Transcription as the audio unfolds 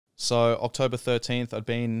So October 13th, I'd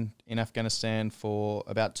been in Afghanistan for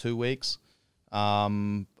about 2 weeks.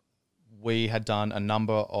 We had done a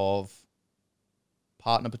number of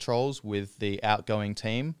partner patrols with the outgoing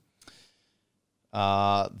team.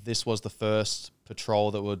 This was the first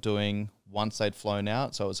patrol that we were doing once they'd flown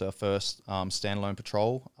out. So it was our first standalone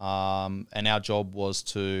patrol. And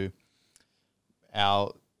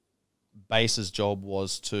our base's job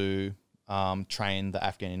was to train the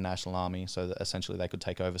Afghan National Army so that essentially they could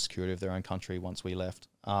take over security of their own country once we left.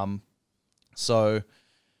 So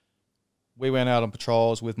we went out on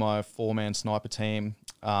patrols with my 4-man sniper team.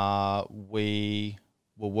 We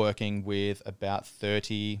were working with about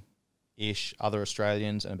 30-ish other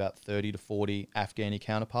Australians and about 30 to 40 Afghani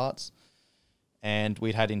counterparts. And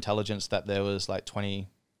we'd had intelligence that there was like 20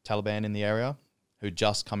 Taliban in the area who'd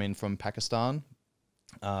just come in from Pakistan.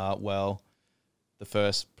 Well, the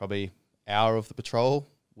first probably hour of the patrol,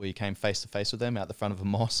 we came face to face with them out the front of a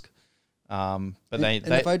mosque. But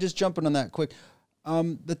if I just jump in on that quick,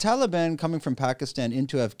 the Taliban coming from Pakistan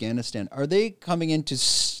into Afghanistan, are they coming in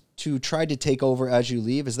to try to take over as you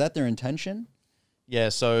leave? Is that their intention? Yeah,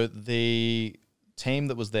 so the team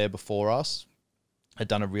that was there before us had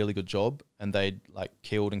done a really good job, and they'd like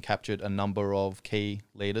killed and captured a number of key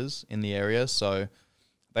leaders in the area. So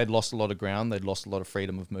they'd lost a lot of ground. They'd lost a lot of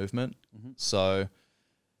freedom of movement. Mm-hmm. So,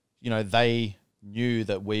 you know, they knew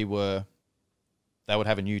that they would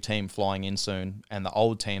have a new team flying in soon, and the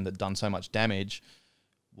old team that done so much damage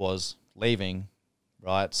was leaving,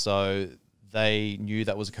 right? So they knew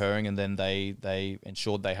that was occurring, and then they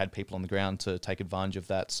ensured they had people on the ground to take advantage of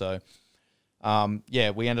that. So,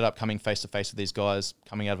 we ended up coming face to face with these guys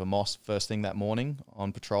coming out of a mosque first thing that morning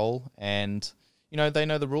on patrol, and you know, they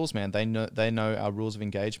know the rules, man. They know our rules of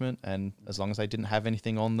engagement, and as long as they didn't have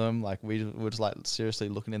anything on them, like we were just like seriously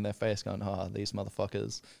looking in their face, going, these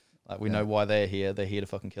motherfuckers. Like we know why they're here. They're here to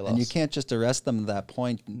fucking kill us. And you can't just arrest them at that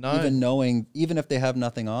point, even if they have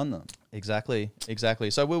nothing on them. Exactly.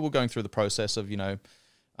 So we were going through the process of,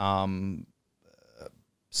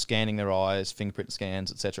 scanning their eyes, fingerprint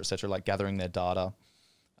scans, et cetera, like gathering their data.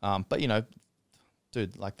 But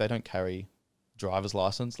dude, like they don't carry driver's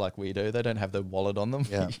license like we do. They don't have their wallet on them,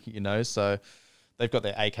 so they've got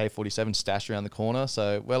their AK-47 stashed around the corner.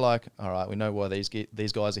 So we're like, all right, we know why these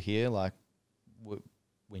guys are here. Like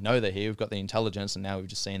we know they're here. We've got the intelligence, and now we've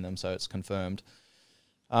just seen them, so it's confirmed.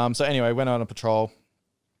 So anyway, went on a patrol.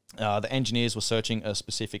 The engineers were searching a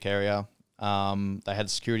specific area. They had a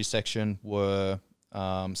security section, were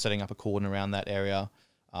setting up a cordon around that area,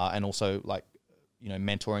 and also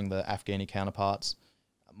mentoring the Afghani counterparts.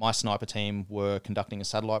 My sniper team were conducting a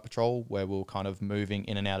satellite patrol where we were kind of moving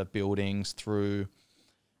in and out of buildings through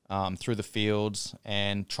the fields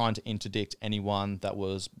and trying to interdict anyone that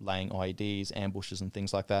was laying IEDs, ambushes, and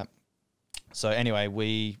things like that. So anyway,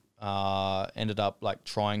 we ended up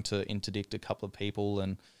trying to interdict a couple of people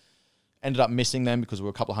and ended up missing them because we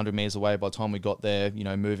were a couple of 100 meters away. By the time we got there,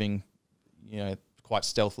 moving, quite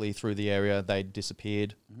stealthily through the area, they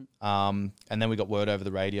disappeared. Mm-hmm. And then we got word over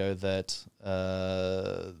the radio that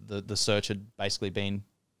the search had basically been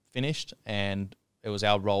finished, and it was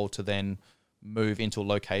our role to then move into a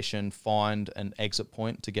location, find an exit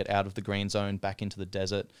point to get out of the green zone back into the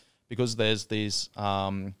desert, because there's these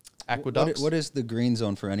aqueducts. What is the green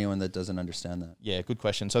zone for anyone that doesn't understand that? Yeah, good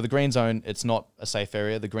question. So the green zone, it's not a safe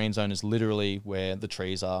area. The green zone is literally where the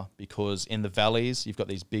trees are, because in the valleys, you've got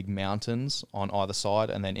these big mountains on either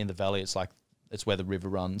side, and then in the valley, it's where the river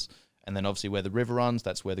runs. And then obviously where the river runs,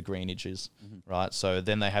 that's where the greenage is, right? So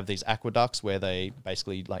then they have these aqueducts where they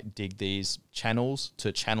basically dig these channels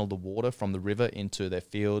to channel the water from the river into their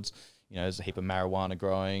fields. There's a heap of marijuana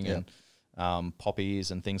growing and poppies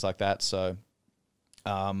and things like that. So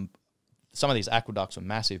some of these aqueducts were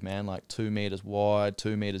massive, man, 2 meters wide,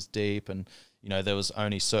 2 meters deep. And, there was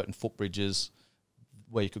only certain footbridges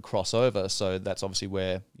where you could cross over. So that's obviously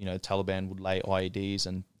where, Taliban would lay IEDs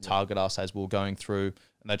and target us as we were going through.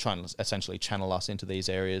 And they're trying to essentially channel us into these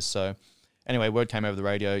areas. So anyway, word came over the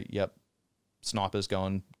radio, snipers, go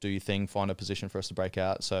and do your thing, find a position for us to break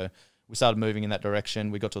out. So we started moving in that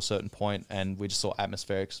direction. We got to a certain point and we just saw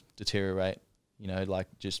atmospherics deteriorate,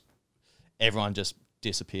 just everyone just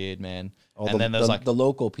disappeared, man. Then there's the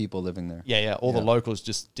local people living there. The locals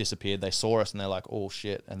just disappeared. They saw us and they're like, oh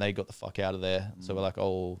shit, and they got the fuck out of there. So we're like,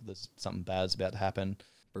 oh, there's something bad's about to happen.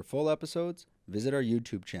 For full episodes, visit our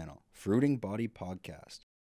YouTube channel, Fruiting Body Podcast.